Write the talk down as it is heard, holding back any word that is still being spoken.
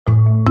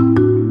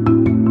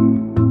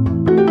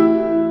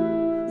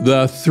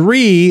The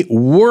 3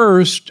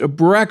 worst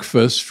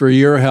breakfasts for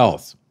your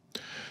health.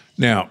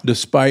 Now,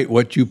 despite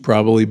what you've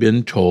probably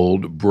been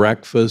told,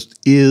 breakfast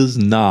is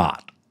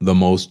not the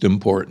most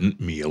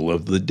important meal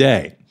of the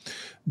day.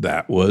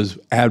 That was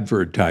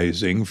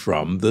advertising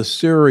from the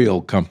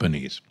cereal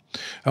companies.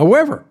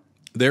 However,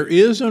 there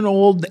is an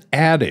old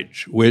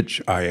adage, which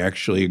I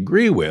actually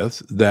agree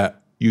with,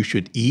 that you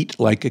should eat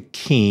like a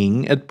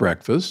king at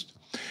breakfast,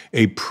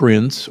 a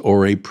prince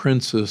or a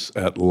princess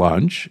at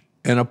lunch,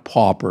 and a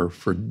pauper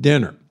for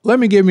dinner. Let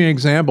me give you an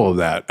example of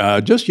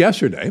that. Just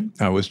yesterday,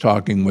 I was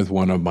talking with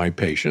one of my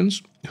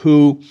patients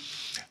who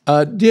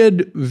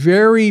did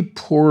very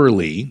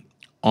poorly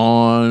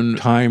on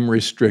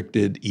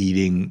time-restricted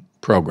eating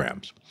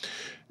programs.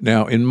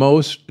 Now, in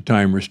most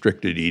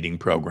time-restricted eating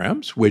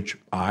programs, which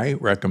I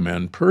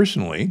recommend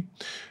personally,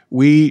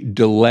 we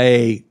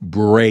delay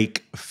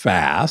break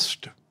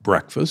fast,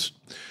 breakfast,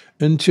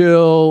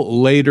 until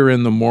later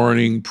in the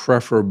morning,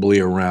 preferably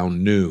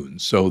around noon,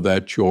 so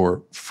that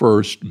your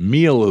first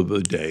meal of the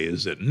day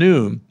is at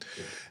noon.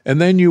 And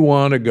then you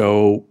want to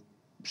go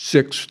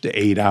 6 to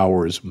 8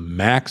 hours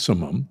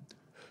maximum,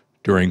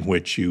 during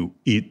which you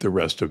eat the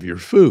rest of your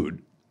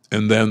food.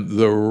 And then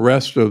the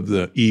rest of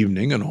the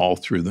evening and all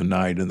through the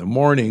night and the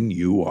morning,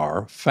 you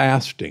are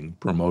fasting,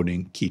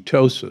 promoting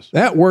ketosis.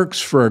 That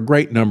works for a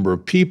great number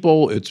of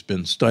people. It's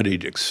been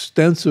studied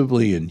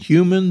extensively in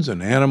humans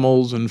and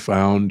animals and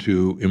found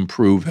to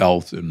improve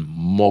health in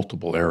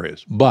multiple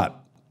areas. But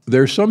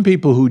there's some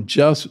people who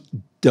just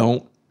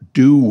don't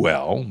do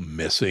well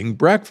missing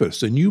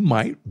breakfast, and you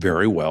might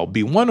very well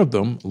be one of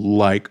them,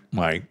 like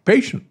my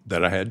patient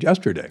that I had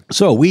yesterday.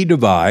 So we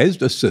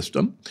devised a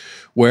system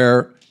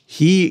where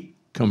he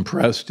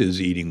compressed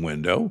his eating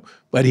window,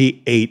 but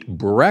he ate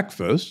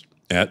breakfast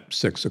at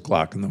 6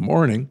 o'clock in the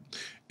morning,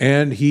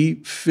 and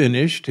he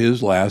finished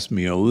his last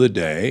meal of the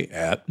day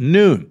at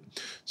noon.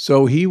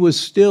 So he was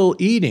still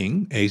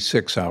eating a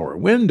 6-hour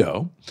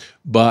window,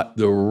 but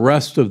the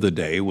rest of the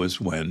day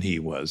was when he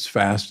was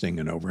fasting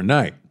and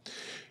overnight.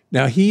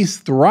 Now, he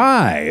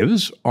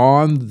thrives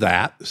on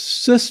that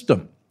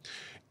system.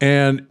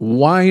 And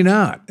why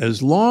not?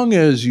 As long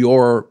as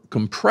you're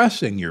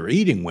compressing your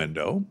eating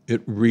window,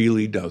 it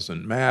really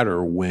doesn't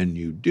matter when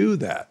you do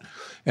that.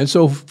 And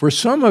so for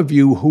some of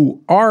you who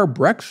are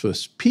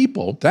breakfast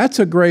people, that's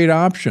a great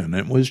option.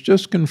 It was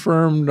just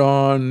confirmed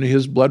on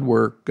his blood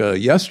work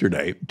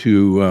yesterday,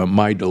 to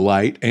my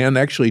delight, and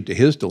actually to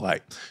his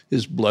delight.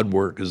 His blood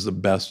work is the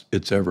best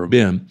it's ever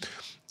been.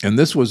 And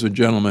this was a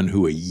gentleman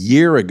who a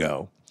year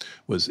ago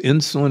was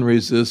insulin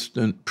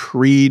resistant,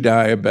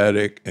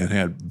 pre-diabetic, and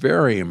had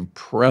very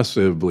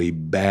impressively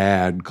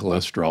bad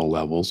cholesterol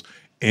levels.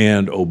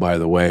 And, oh, by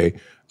the way,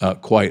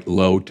 quite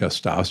low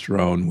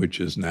testosterone, which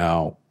is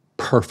now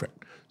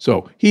perfect.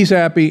 So he's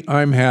happy,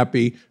 I'm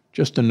happy.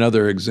 Just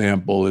another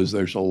example is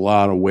there's a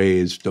lot of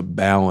ways to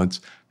balance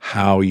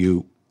how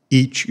you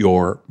eat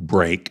your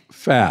break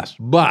fast.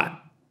 But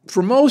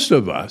for most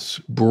of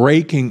us,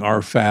 breaking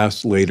our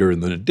fast later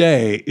in the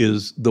day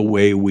is the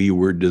way we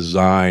were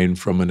designed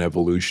from an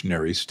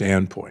evolutionary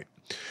standpoint.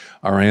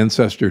 Our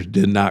ancestors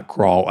did not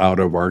crawl out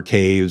of our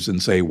caves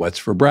and say, "What's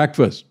for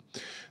breakfast?"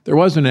 There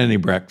wasn't any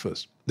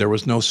breakfast. There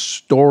was no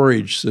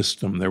storage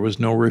system. There was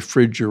no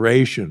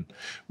refrigeration.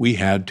 We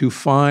had to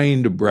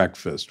find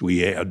breakfast. We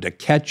had to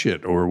catch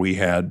it, or we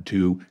had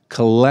to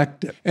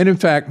collect it. And in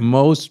fact,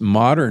 most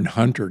modern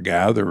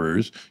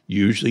hunter-gatherers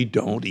usually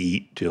don't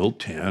eat till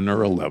 10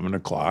 or 11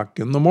 o'clock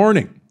in the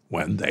morning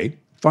when they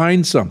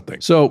find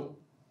something. So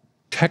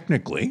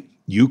technically,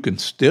 you can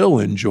still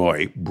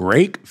enjoy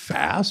break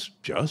fast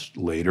just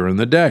later in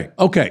the day.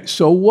 Okay,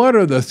 so what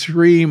are the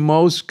 3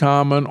 most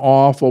common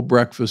awful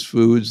breakfast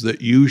foods that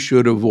you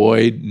should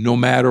avoid no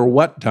matter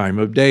what time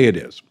of day it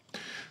is?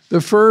 The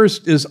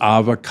first is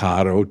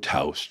avocado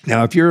toast.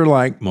 Now, if you're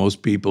like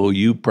most people,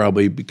 you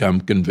probably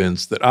become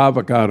convinced that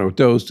avocado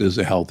toast is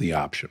a healthy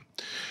option.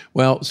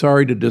 Well,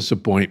 sorry to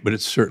disappoint, but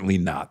it's certainly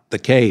not the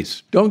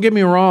case. Don't get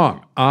me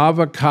wrong,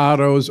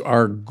 avocados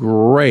are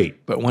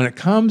great, but when it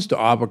comes to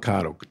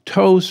avocado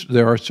toast,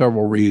 there are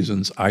several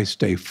reasons I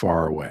stay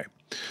far away.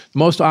 The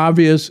most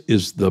obvious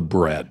is the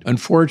bread.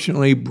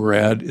 Unfortunately,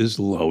 bread is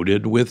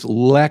loaded with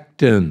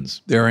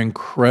lectins. They're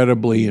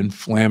incredibly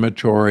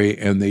inflammatory,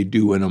 and they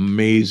do an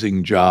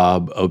amazing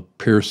job of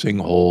piercing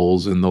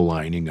holes in the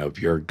lining of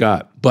your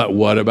gut. But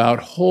what about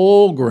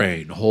whole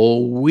grain,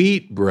 whole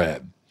wheat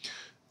bread?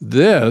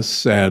 This,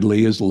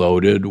 sadly, is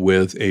loaded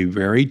with a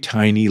very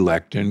tiny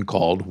lectin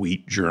called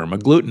wheat germ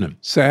agglutinin.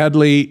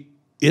 Sadly,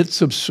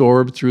 it's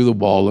absorbed through the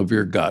wall of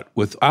your gut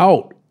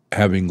without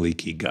having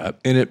leaky gut,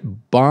 and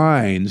it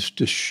binds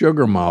to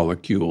sugar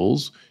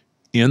molecules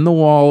in the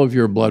wall of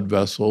your blood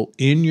vessel,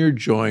 in your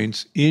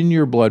joints, in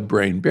your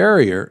blood-brain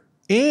barrier,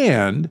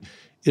 and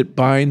it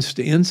binds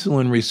to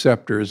insulin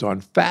receptors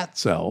on fat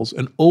cells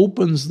and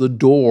opens the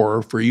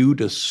door for you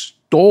to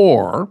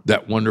store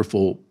that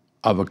wonderful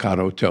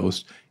avocado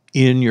toast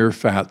in your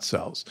fat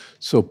cells.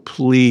 So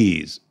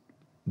please,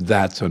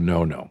 that's a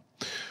no-no.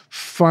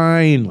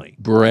 Finally,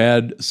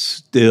 bread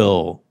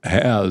still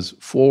has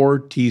 4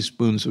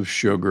 teaspoons of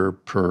sugar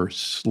per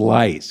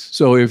slice.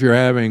 So if you're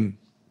having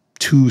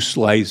 2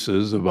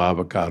 slices of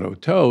avocado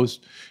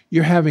toast,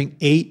 you're having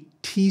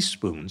 8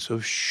 teaspoons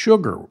of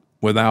sugar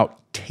without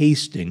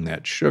tasting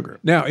that sugar.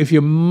 Now, if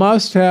you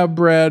must have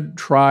bread,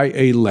 try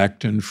a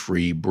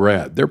lectin-free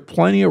bread. There are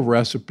plenty of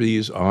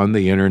recipes on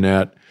the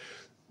internet.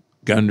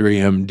 Gundry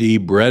MD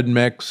bread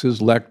mix is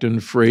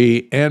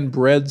lectin-free, and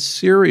Bread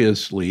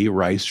Seriously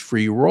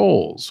rice-free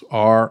rolls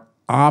are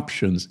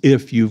options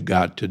if you've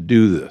got to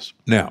do this.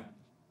 Now,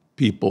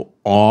 people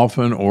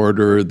often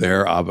order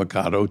their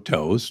avocado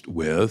toast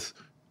with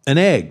an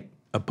egg,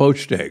 a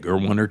poached egg, or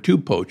 1 or 2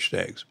 poached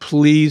eggs.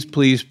 Please,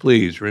 please,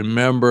 please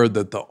remember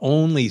that the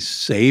only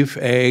safe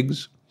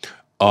eggs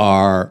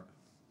are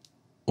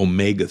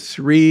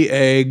omega-3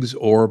 eggs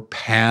or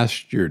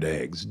pastured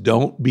eggs.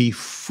 Don't be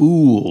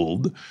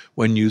fooled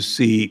when you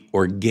see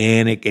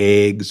organic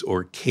eggs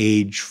or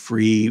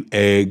cage-free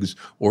eggs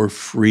or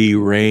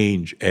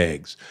free-range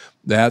eggs.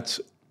 That's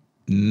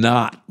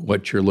not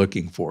what you're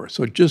looking for.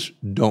 So just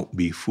don't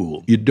be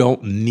fooled. You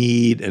don't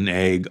need an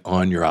egg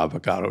on your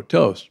avocado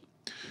toast.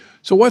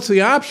 So what's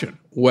the option?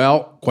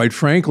 Well, quite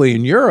frankly,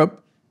 in Europe,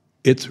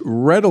 it's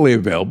readily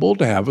available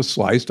to have a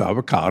sliced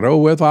avocado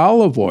with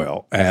olive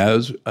oil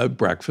as a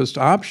breakfast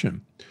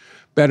option.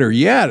 Better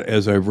yet,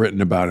 as I've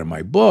written about in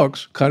my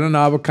books, cut an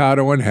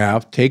avocado in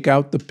half, take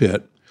out the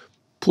pit,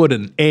 put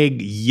an egg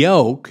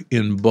yolk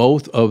in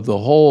both of the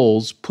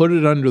holes, put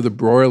it under the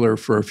broiler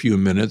for a few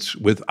minutes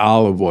with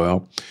olive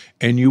oil,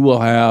 and you will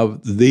have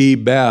the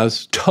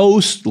best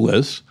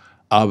toastless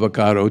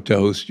avocado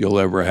toast you'll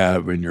ever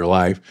have in your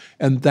life.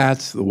 And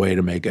that's the way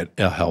to make it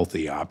a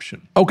healthy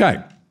option.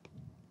 Okay.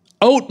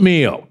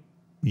 Oatmeal.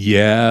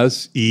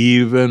 Yes,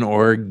 even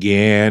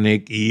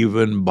organic,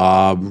 even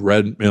Bob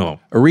red meal.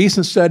 A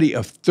recent study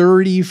of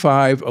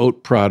 35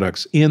 oat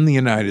products in the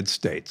United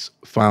States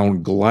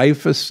found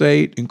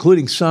glyphosate,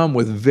 including some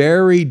with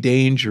very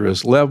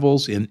dangerous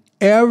levels in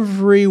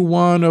every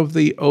one of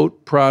the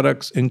oat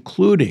products,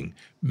 including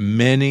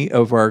many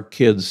of our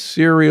kids'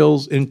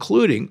 cereals,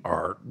 including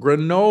our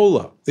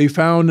granola. They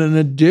found an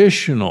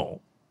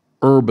additional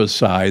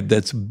herbicide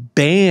that's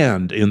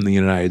banned in the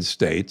United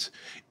States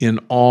in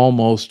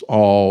almost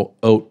all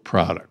oat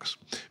products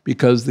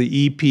because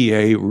the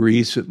EPA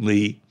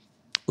recently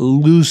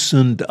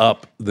loosened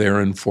up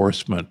their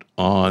enforcement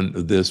on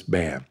this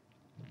ban.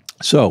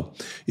 So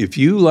if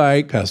you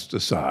like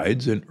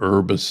pesticides and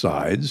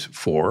herbicides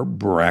for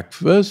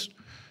breakfast,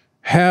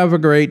 have a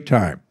great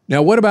time.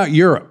 Now, what about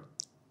Europe?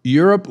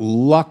 Europe,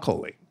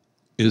 luckily,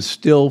 is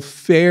still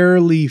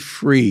fairly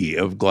free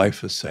of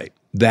glyphosate.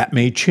 That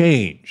may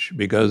change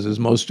because, as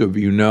most of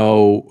you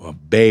know,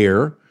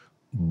 Bayer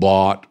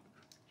bought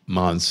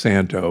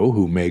Monsanto,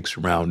 who makes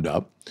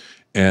Roundup,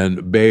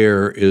 and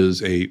Bayer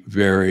is a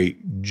very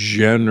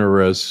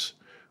generous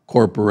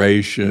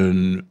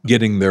corporation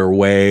getting their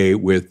way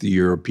with the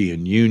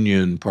European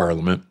Union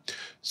Parliament.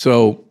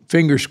 So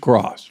fingers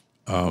crossed.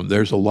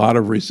 There's a lot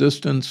of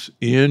resistance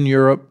in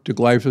Europe to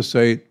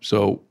glyphosate,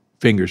 so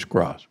fingers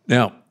crossed.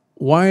 Now,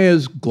 why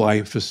is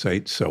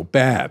glyphosate so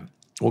bad?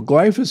 Well,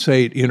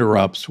 glyphosate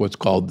interrupts what's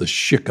called the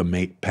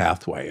shikimate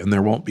pathway, and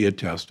there won't be a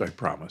test, I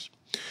promise.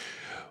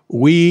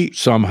 We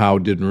somehow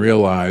didn't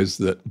realize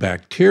that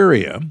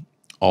bacteria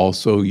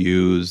also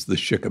use the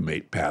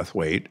shikimate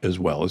pathway as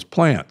well as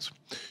plants.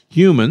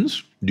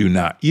 Humans do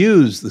not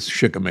use the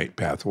shikimate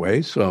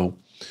pathway, so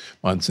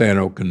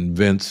Monsanto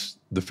convinced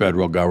the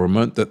federal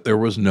government that there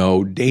was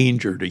no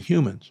danger to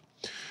humans.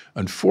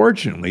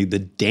 Unfortunately, the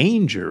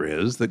danger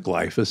is that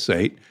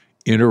glyphosate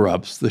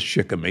interrupts the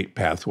shikimate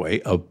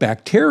pathway of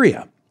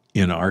bacteria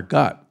in our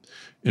gut.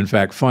 In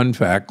fact, fun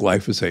fact,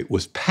 glyphosate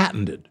was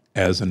patented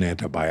as an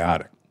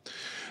antibiotic.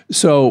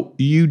 So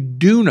you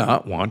do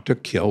not want to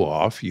kill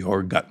off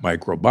your gut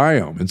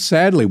microbiome. And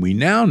sadly, we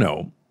now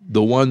know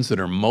the ones that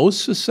are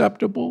most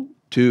susceptible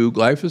to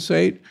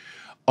glyphosate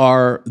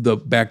are the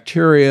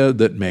bacteria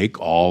that make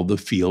all the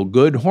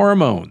feel-good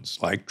hormones,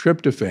 like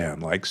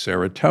tryptophan, like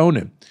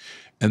serotonin.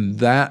 And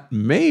that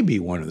may be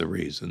one of the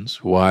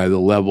reasons why the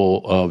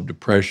level of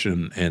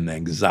depression and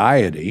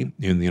anxiety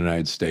in the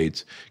United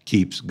States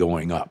keeps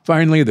going up.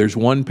 Finally, there's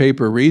one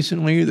paper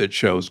recently that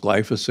shows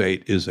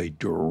glyphosate is a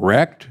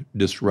direct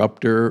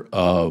disruptor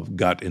of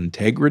gut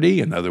integrity.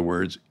 In other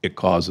words, it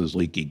causes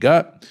leaky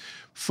gut.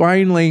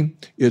 Finally,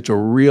 it's a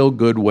real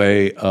good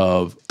way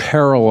of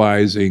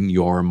paralyzing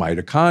your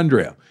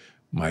mitochondria.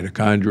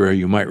 Mitochondria,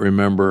 you might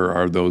remember,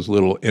 are those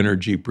little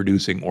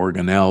energy-producing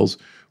organelles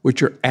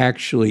which are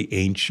actually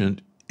ancient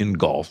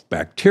engulfed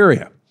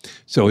bacteria.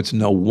 So it's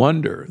no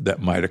wonder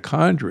that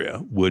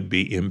mitochondria would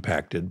be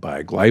impacted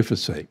by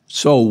glyphosate.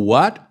 So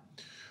what?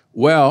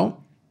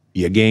 Well,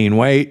 you gain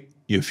weight,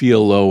 you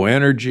feel low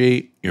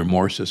energy, you're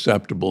more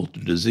susceptible to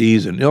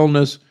disease and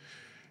illness,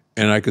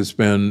 and I could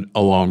spend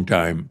a long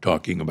time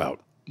talking about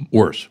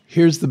worse.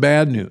 Here's the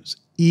bad news.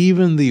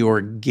 Even the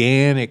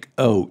organic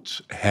oats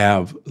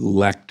have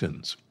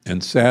lectins.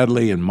 And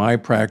sadly, in my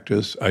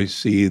practice, I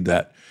see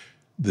that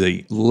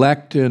The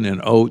lectin in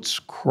oats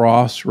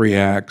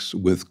cross-reacts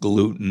with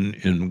gluten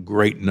in a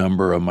great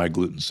number of my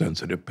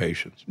gluten-sensitive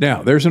patients.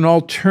 Now, there's an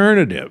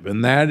alternative,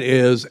 and that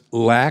is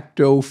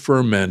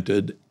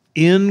lacto-fermented,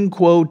 in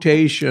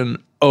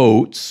quotation,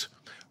 oats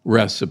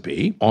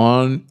recipe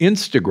on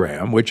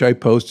Instagram, which I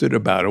posted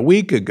about a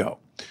week ago.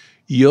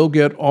 You'll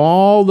get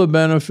all the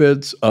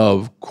benefits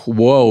of,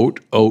 quote,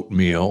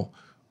 oatmeal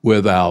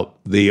without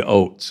the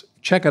oats.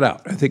 Check it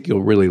out. I think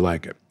you'll really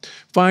like it.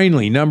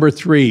 Finally, number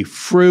 3,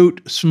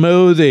 fruit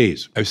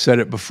smoothies. I've said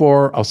it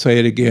before. I'll say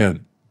it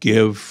again.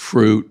 Give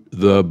fruit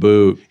the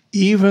boot.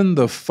 Even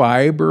the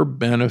fiber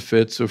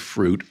benefits of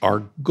fruit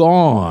are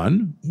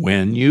gone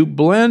when you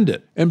blend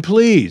it. And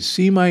please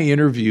see my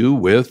interview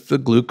with the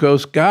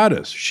glucose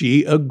goddess.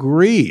 She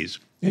agrees.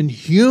 And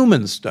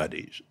human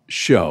studies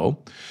show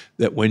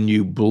that when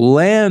you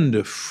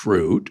blend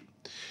fruit,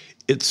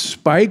 it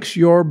spikes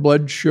your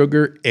blood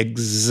sugar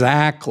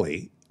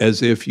exactly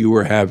as if you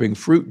were having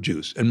fruit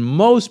juice. And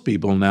most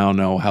people now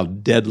know how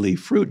deadly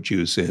fruit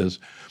juice is.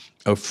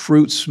 A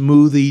fruit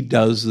smoothie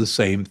does the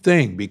same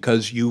thing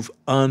because you've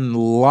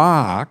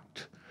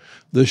unlocked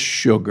the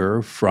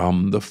sugar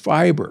from the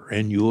fiber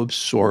and you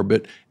absorb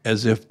it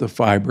as if the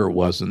fiber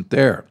wasn't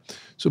there.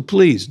 So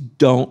please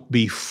don't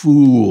be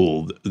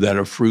fooled that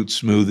a fruit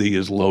smoothie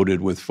is loaded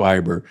with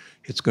fiber.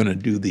 It's going to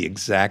do the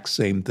exact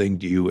same thing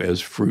to you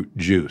as fruit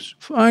juice.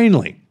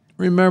 Finally,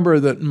 remember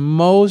that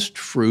most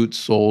fruits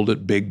sold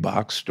at big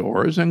box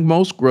stores and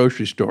most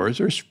grocery stores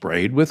are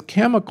sprayed with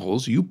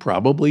chemicals you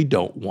probably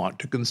don't want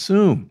to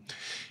consume.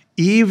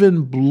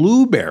 Even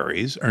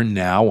blueberries are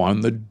now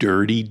on the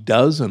dirty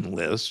dozen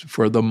list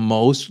for the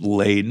most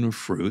laden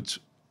fruits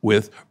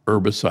with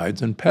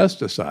herbicides and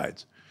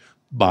pesticides.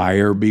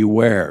 Buyer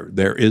beware.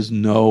 There is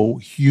no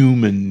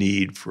human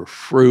need for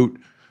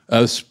fruit,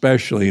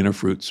 especially in a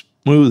fruit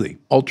smoothie.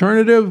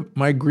 Alternative,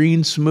 my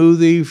green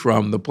smoothie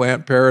from the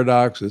Plant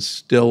Paradox is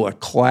still a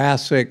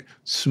classic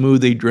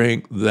smoothie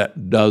drink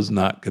that does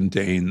not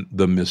contain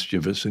the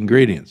mischievous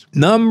ingredients.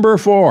 Number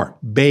 4,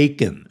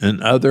 bacon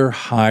and other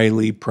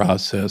highly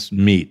processed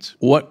meats.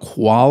 What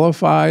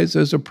qualifies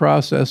as a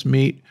processed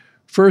meat?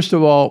 First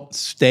of all,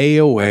 stay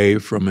away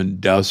from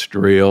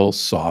industrial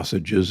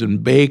sausages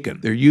and bacon.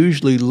 They're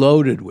usually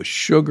loaded with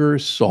sugar,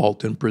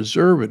 salt, and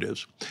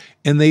preservatives,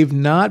 and they've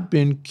not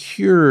been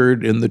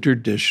cured in the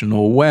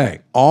traditional way.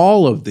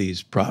 All of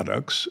these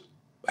products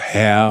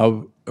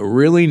have a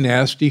really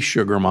nasty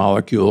sugar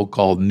molecule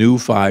called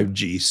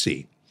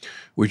Nu-5GC,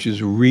 which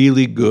is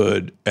really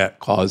good at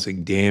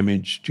causing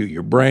damage to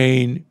your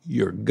brain,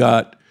 your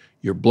gut,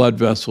 your blood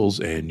vessels,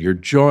 and your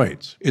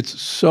joints. It's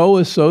so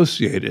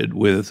associated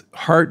with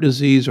heart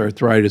disease,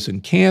 arthritis,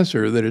 and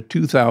cancer that a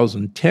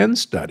 2010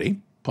 study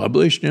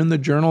published in the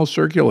journal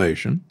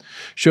Circulation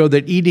showed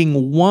that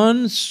eating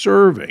 1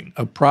 serving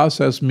of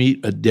processed meat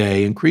a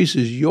day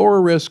increases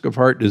your risk of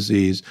heart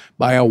disease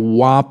by a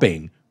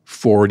whopping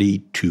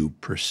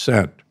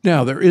 42%.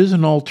 Now, there is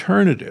an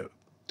alternative.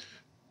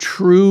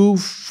 True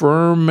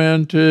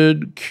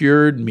fermented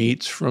cured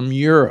meats from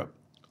Europe,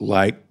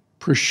 like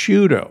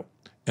prosciutto,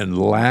 and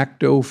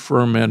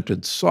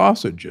lacto-fermented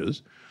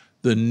sausages,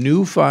 the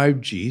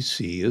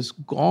Nu-5GC is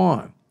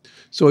gone.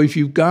 So if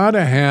you've got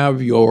to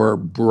have your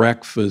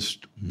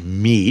breakfast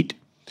meat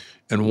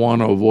and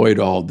want to avoid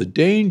all the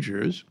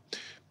dangers,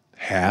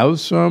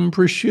 have some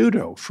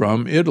prosciutto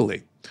from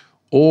Italy.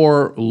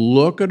 Or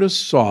look at a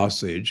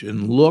sausage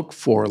and look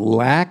for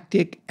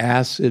lactic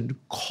acid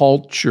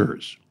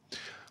cultures.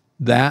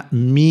 That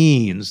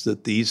means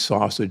that these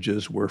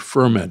sausages were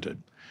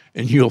fermented.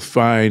 And you'll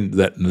find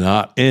that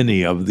not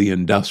any of the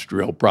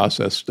industrial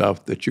processed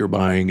stuff that you're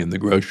buying in the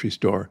grocery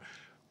store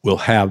will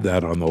have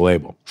that on the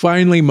label.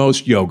 Finally,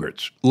 most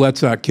yogurts.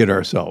 Let's not kid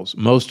ourselves.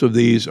 Most of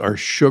these are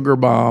sugar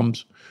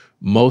bombs.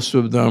 Most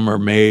of them are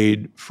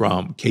made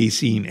from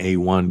casein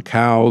A1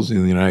 cows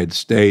in the United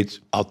States.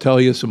 I'll tell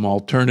you some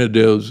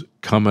alternatives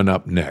coming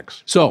up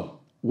next. So,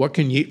 what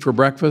can you eat for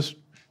breakfast?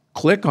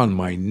 Click on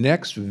my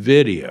next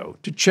video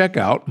to check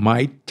out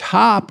my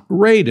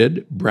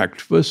top-rated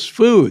breakfast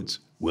foods.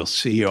 We'll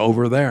see you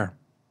over there.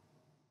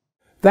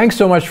 Thanks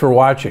so much for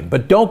watching,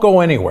 but don't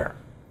go anywhere.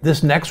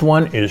 This next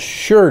one is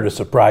sure to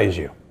surprise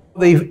you.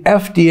 The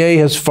FDA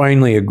has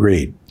finally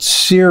agreed.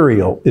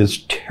 Cereal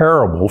is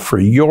terrible for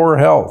your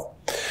health.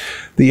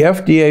 The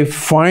FDA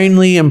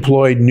finally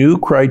employed new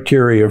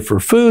criteria for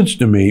foods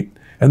to meet,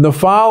 and the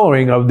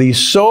following of these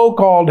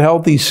so-called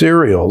healthy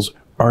cereals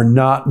are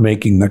not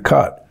making the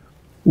cut.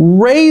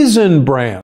 Raisin Bran.